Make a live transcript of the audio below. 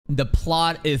The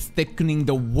plot is thickening,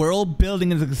 the world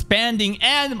building is expanding,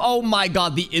 and oh my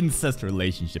god, the incest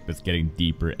relationship is getting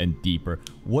deeper and deeper.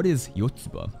 What is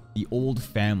Yotsuba? The old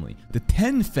family, the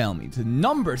 10 family, the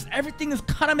numbers, everything is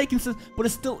kind of making sense, but it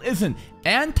still isn't.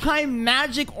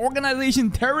 Anti-magic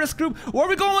organization terrorist group? Where are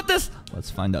we going with this? Let's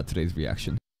find out today's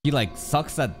reaction. He like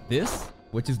sucks at this,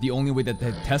 which is the only way that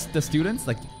they test the students,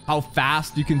 like how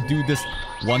fast you can do this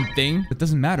one thing. It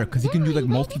doesn't matter because he can do like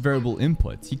multivariable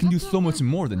inputs. He can do so much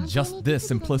more than just this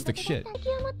simplistic shit.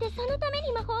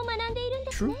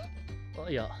 True.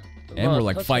 And we're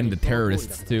like fighting the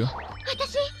terrorists too.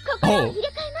 Oh,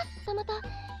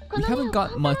 we haven't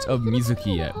got much of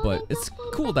Mizuki yet, but it's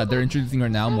cool that they're introducing her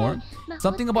now more.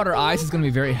 Something about her eyes is going to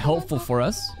be very helpful for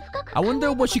us. I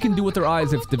wonder what she can do with her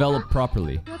eyes if developed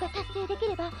properly.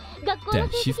 Damn,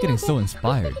 she's getting so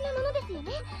inspired.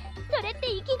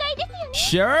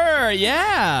 Sure,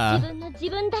 yeah.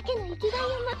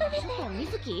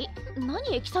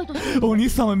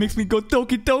 Oni-sama makes me go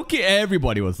Doki Doki.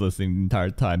 Everybody was listening the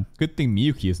entire time. Good thing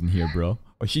Miyuki isn't here, bro.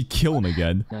 Or she'd kill him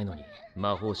again.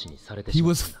 He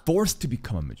was forced to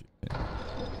become a magician.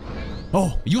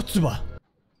 Oh, Yotsuba!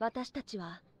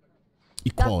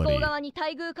 Equality.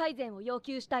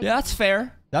 Yeah, that's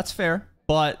fair. That's fair.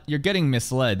 But you're getting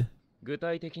misled.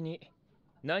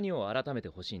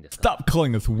 Stop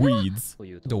calling us weeds.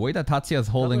 The way that Tatsuya is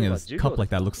holding his cup like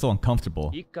that looks so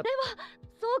uncomfortable.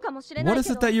 What is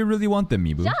it that you really want then,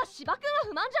 Mibu?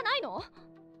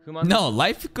 No,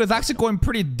 life is actually going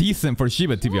pretty decent for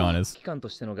Shiba, to be honest.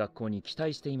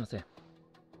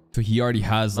 So he already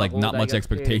has like not much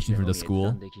expectation for the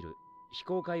school.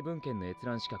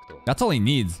 That's all he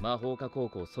needs. But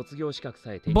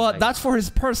that's for his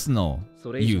personal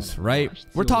use, right?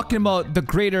 We're talking about the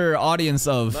greater audience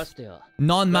of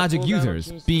non-magic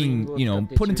users being, you know,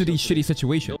 put into these shitty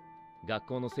situations.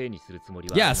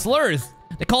 Yeah, slurs!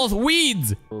 They call us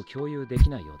weeds!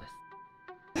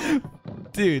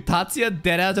 Dude, Tatsuya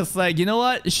deadass just like, you know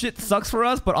what? Shit sucks for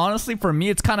us, but honestly, for me,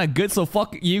 it's kind of good, so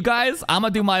fuck you guys. I'ma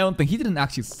do my own thing. He didn't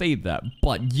actually say that,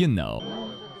 but you know.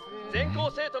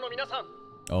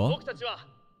 Oh?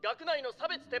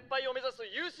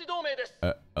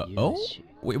 Oh?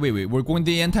 Wait, we're going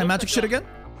the anti-magic shit again?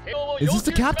 Is this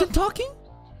the captain talking?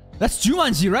 That's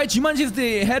Jumanji, right? Jumanji is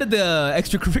the head of the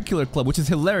extracurricular club, which is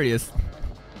hilarious.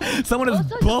 Someone as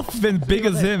buff and big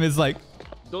as him is like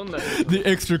the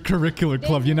extracurricular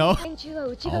club, you know?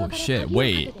 Oh shit,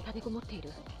 wait.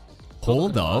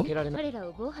 Hold up.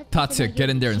 Tatsuya, get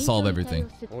in there and solve everything.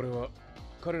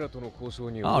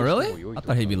 Oh, really? I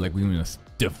thought he'd be like, we must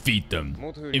defeat them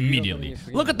immediately.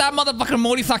 Look at that motherfucking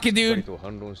Morisaki, dude!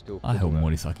 I hope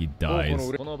Morisaki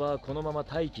dies.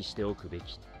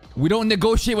 We don't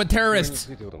negotiate with terrorists!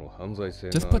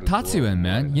 Just put Tatsuya in,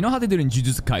 man. You know how they did in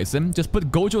Jujutsu Kaisen? Just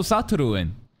put Gojo Satoru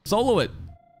in. Solo it.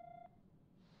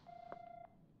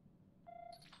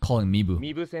 Calling Mibu.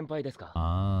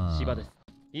 Ah.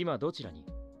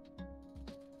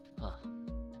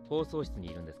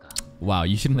 Wow,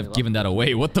 you shouldn't have given that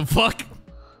away. What the fuck?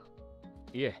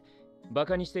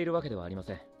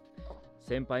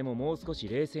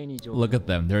 Look at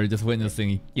them. They're just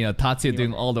witnessing, you know, Tatsuya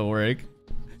doing all the work.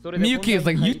 Miyuki is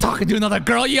like, you talking to another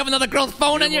girl? You have another girl's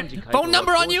phone on your phone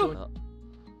number on you?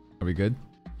 Are we good?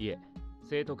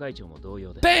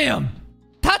 Damn!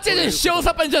 Tatsuya just shows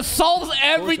up and just solves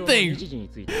everything!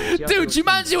 Dude,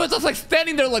 Jumanji was just like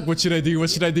standing there like, what should I do?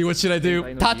 What should I do? What should I do?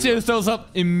 Tatsuya shows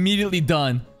up, immediately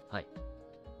done.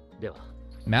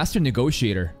 Master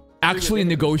negotiator. Actually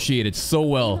negotiated so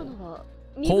well.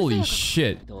 Holy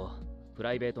shit.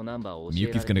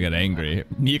 Miyuki's gonna get angry.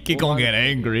 Miyuki gonna get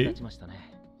angry.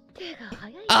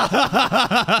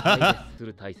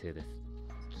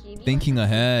 Thinking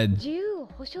ahead.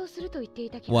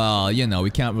 Well, you know,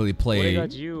 we can't really play.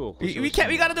 We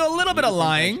gotta do a little bit of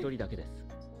lying.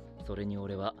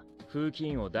 Bro,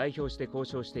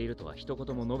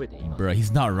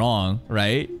 he's not wrong,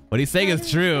 right? What he's saying is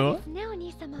true.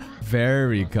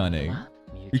 Very cunning.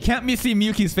 You can't see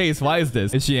Miyuki's face. Why is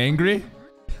this? Is she angry?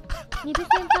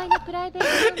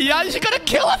 Yeah, she's gonna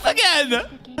kill us again!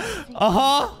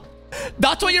 Uh-huh.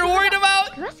 That's what you're worried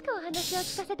about? Yo,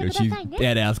 she's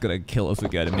dead ass gonna kill us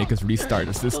again and make us restart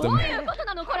the system.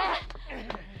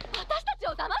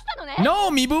 No,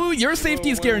 Mibu, your safety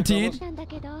is guaranteed.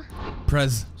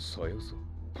 Prez.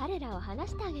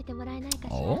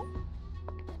 Oh?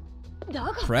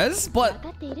 Prez? But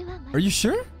are you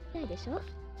sure?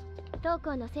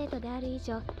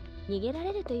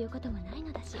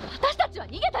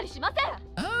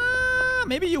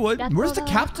 Maybe you would. Where's the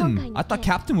captain? I thought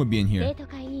captain would be in here.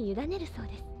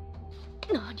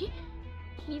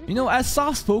 You know, as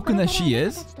soft-spoken as she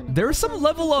is, there is some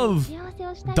level of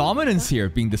dominance here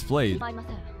being displayed.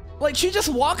 Like, she just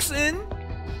walks in,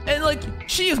 and like,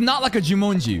 she is not like a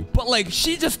Jumonji, but like,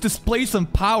 she just displays some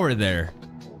power there.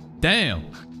 Damn.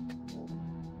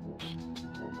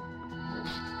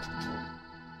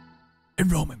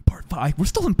 Enrollment part 5. We're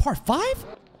still in part 5?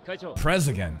 Prez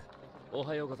again.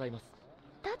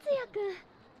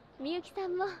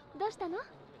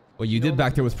 What you did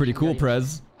back there was pretty cool,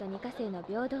 Prez.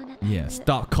 Yeah,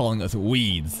 stop calling us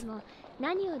weeds.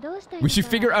 We should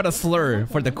figure out a slur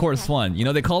for the course 1. You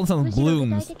know, they call them some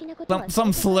blooms.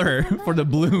 Some slur for the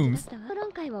blooms.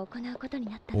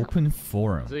 Open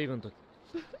forum.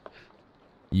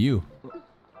 You.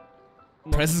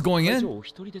 Prez is going in.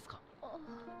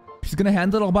 She's gonna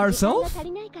handle it all by herself?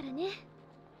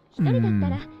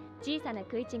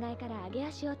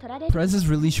 Prez is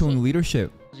really showing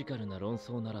leadership.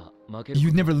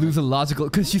 You'd never lose a logical...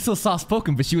 Because she's so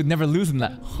soft-spoken, but she would never lose in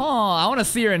that. Huh, I want to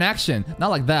see her in action. Not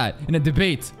like that. In a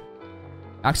debate.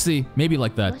 Actually, maybe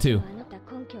like that, too.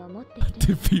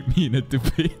 Defeat me in a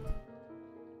debate.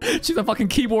 She's a fucking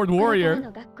keyboard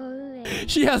warrior.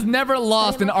 She has never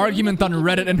lost an argument on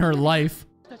Reddit in her life.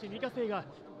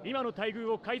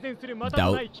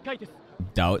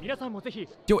 Doubt.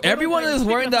 Yo, everyone is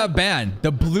wearing that band.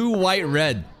 The blue, white,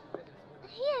 red.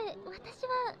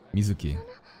 Mizuki.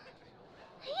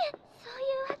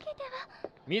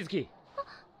 Mizuki.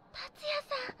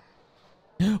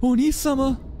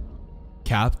 Oni-sama.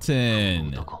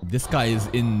 Captain. This guy is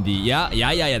in the... Yeah,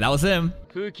 that was him.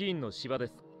 Dude, he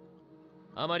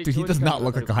does not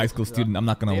look like a high school student, I'm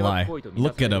not gonna lie.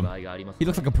 Look at him. He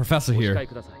looks like a professor here.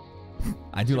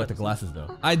 I do like the glasses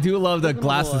though. I do love the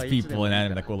glasses people in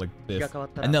anime that go like this.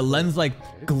 And the lens like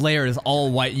glare is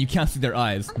all white and you can't see their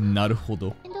eyes.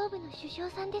 Naruhodo.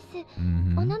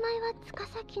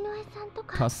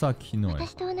 Kasa Kinoe.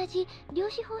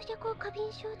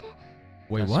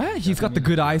 Wait, what? He's got the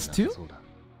good eyes too?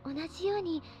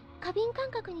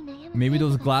 Maybe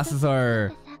those glasses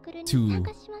are to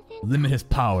limit his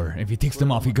power. If he takes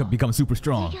them off, he could become super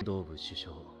strong.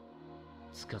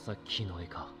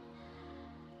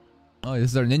 Oh,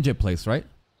 this is our ninja place, right?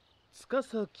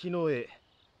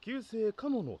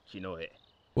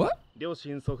 What?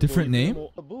 Different name?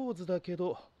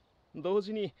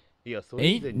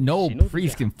 Ain't no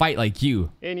priest can fight like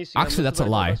you. Actually, that's a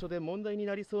lie.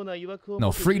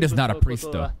 No, Freed is not a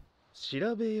priest though.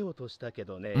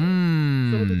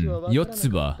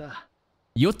 Yotsuba.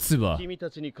 Yotsuba.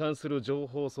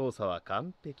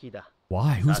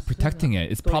 Why? Who's protecting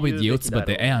it? It's probably the Yotsuba,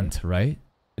 the ant, right?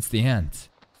 It's the ant.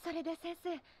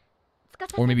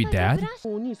 Or maybe dad?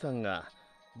 Oh?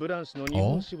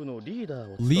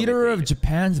 Leader of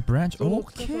Japan's branch?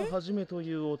 Okay.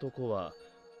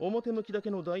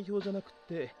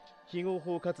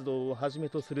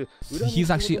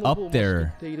 He's actually up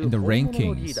there in the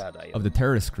rankings of the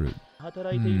terrorist group.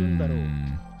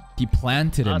 He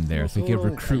planted him there so he could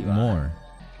recruit more.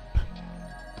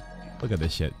 Look at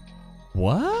this shit.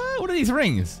 What? What are these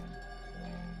rings?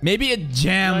 Maybe it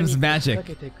jams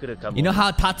magic. You know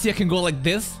how Tatsuya can go like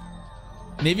this?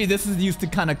 Maybe this is used to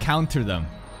kind of counter them.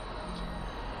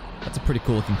 That's a pretty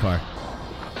cool looking car.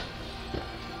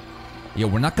 Yo,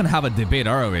 we're not gonna have a debate,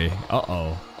 are we?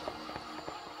 Uh-oh.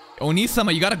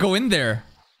 Oni-sama, you gotta go in there.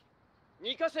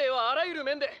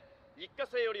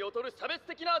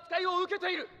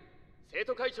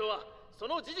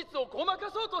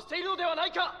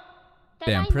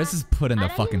 Damn, Press is put in the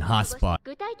fucking hot spot.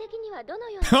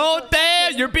 Oh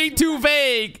damn, you're being too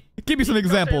vague. Give me some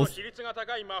examples.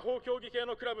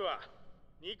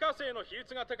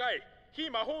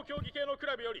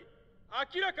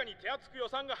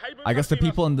 I guess the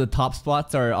people in the top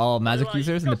spots are all magic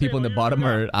users and the people in the bottom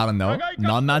are, I don't know,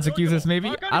 non-magic users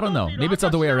maybe? I don't know. Maybe it's the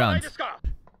other way around.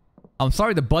 I'm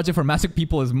sorry, the budget for magic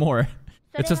people is more.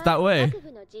 It's just that way.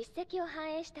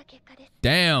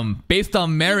 Damn, based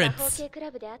on merits.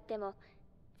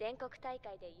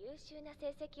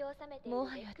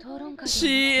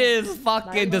 She is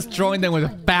fucking destroying them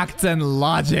with facts and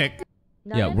logic.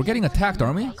 Yeah, we're getting attacked,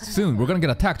 aren't we? Soon, we're gonna get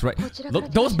attacked, right?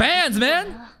 Look, those bands,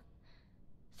 man!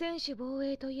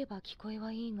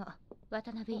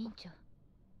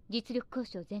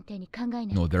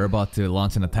 No, they're about to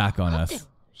launch an attack on us.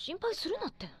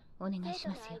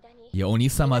 Yeah,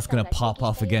 Oni-sama gonna pop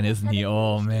off again, isn't he?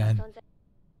 Oh, man.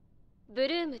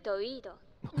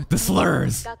 The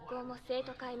slurs!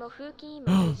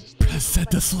 Press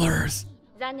said the slurs!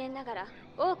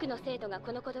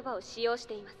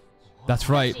 That's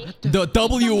right. The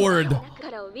W word!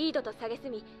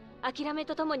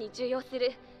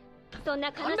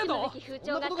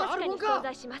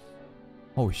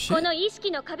 Oh shit. この意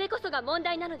識の壁こそが問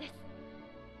題なのです。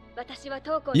私は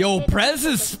当校の Yo, 生徒 Prez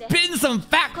is spitting some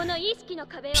fact. この意識の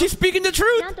壁を She's speaking the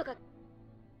なん truth. とか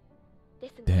で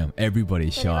すが Damn,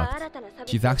 everybody's それは shocked. 新たな差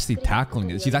別 She's を actually 作り出すこと tackling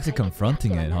に it. よ She's り actually 解決なくて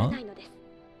confronting は it, なら huh? ないのです。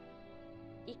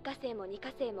一科生も二科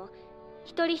生も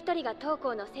一人一人が当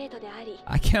校の生徒であり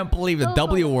I can't believe the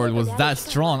W word was that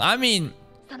strong. I mean,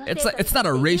 it's not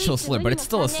a racial slur, but it's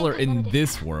still a slur in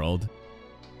this world.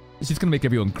 She's gonna make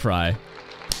everyone cry.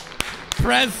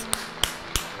 Prez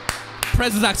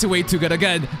is actually way too good.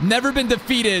 Again, never been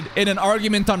defeated in an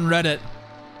argument on Reddit.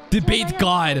 Debate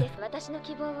God. 私の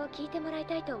希望を聞いてもらい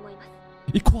たいと思います。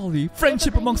 Equality,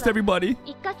 friendship amongst everybody.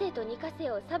 一科生と二科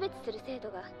生を差別する制度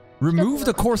が Remove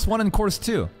the course 1 and course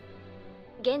 2.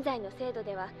 現在の制度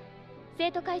では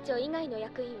生徒会長以外の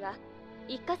役員は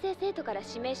一科生生徒から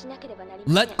指名しなければなり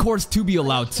ません。 Let course 2 be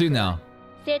allowed too now.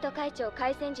 生徒会長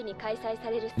開戦時に開催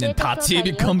される Then 生徒総 Tatsuya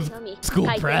会に becomes おいてのみ school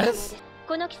改定可能です press?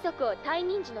 この規則を退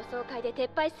任時の総会で撤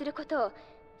廃することを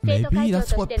生徒会 Maybe 長 that's と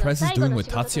し what ての Prez is 最後 doing の with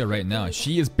仕事として Tatsuya right now.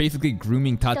 She is basically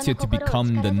grooming Tatsuya to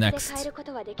become the next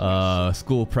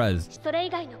school prez. それ以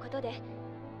外のことで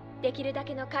できるだ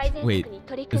けの改善策 Wait, に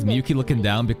取り組 is んでい Miyuki くつもり looking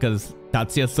down because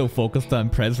Tatsuya's so focused on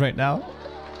Prez right now?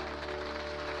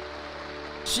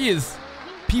 She is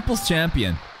people's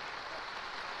champion.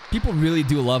 People really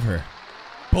do love her.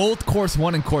 Both course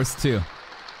 1 and course 2.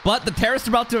 But the terrorists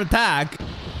are about to attack.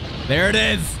 There it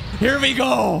is. Here we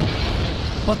go.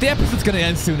 But the episode's gonna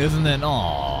end soon, isn't it?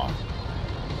 Aww.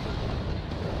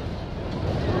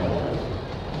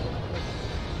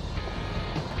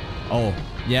 Oh,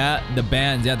 yeah, the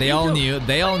bands. Yeah, they all knew.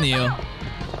 They all knew.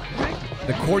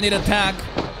 The coordinated attack.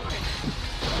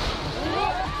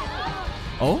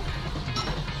 Oh?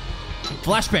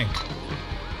 Flashbang.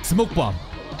 Smoke bomb.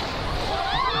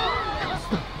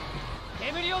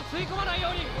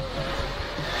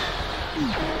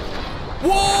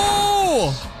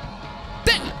 Whoa!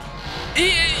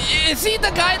 Is he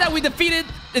the guy that we defeated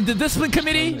in the discipline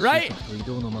committee, right?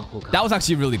 That was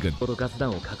actually really good.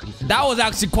 That was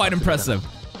actually quite impressive.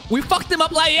 We fucked him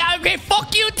up like, yeah, okay,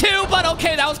 fuck you too, but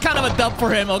okay, that was kind of a dub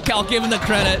for him. Okay, I'll give him the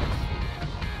credit.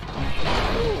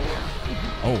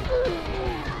 Oh.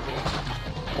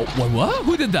 Oh, what?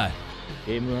 Who did that?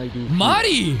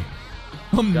 Mari!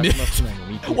 A mid?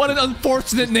 What an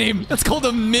unfortunate name. That's called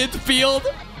a midfield.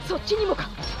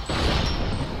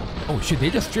 Oh shit, they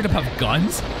just straight up have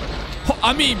guns? Oh,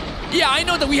 I mean, yeah, I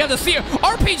know that we have the seer.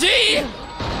 RPG!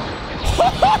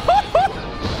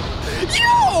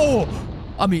 Yo!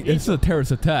 I mean, it's a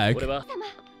terrorist attack.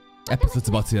 Episode's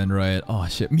about to end, right? Oh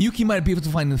shit. Miyuki might be able to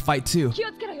find the fight too.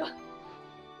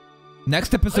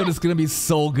 Next episode is gonna be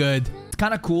so good. It's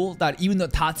kind of cool that even though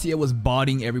Tatsuya was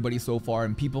bodying everybody so far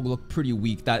and people look pretty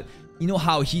weak, that you know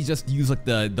how he just used like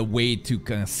the way to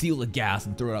kind of seal the gas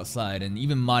and throw it outside, and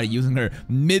even Mari using her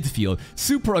midfield.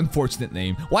 Super unfortunate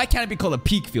name. Why can't it be called a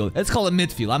peak field? Let's call it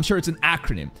midfield. I'm sure it's an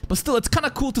acronym, but still, it's kind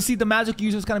of cool to see the magic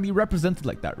users kind of be represented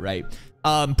like that, right?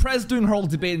 Prez doing her whole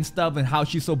debate and stuff and how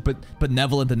she's so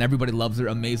benevolent and everybody loves her,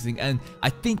 amazing. And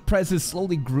I think Prez is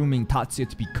slowly grooming Tatsuya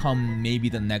to become maybe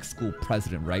the next school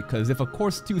president, right? Because if a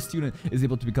course 2 student is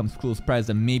able to become school's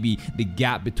president, maybe the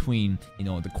gap between, you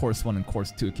know, the course 1 and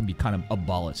course 2 can be kind of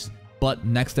abolished. But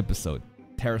next episode,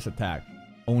 terrorist attack.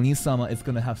 Onisama is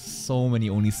gonna have so many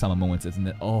Onisama moments, isn't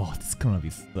it? Oh, it's gonna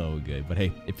be so good. But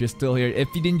hey, if you're still here, if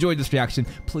you enjoyed this reaction,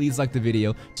 please like the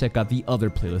video, check out the other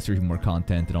playlist for more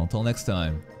content, and until next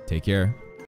time, take care.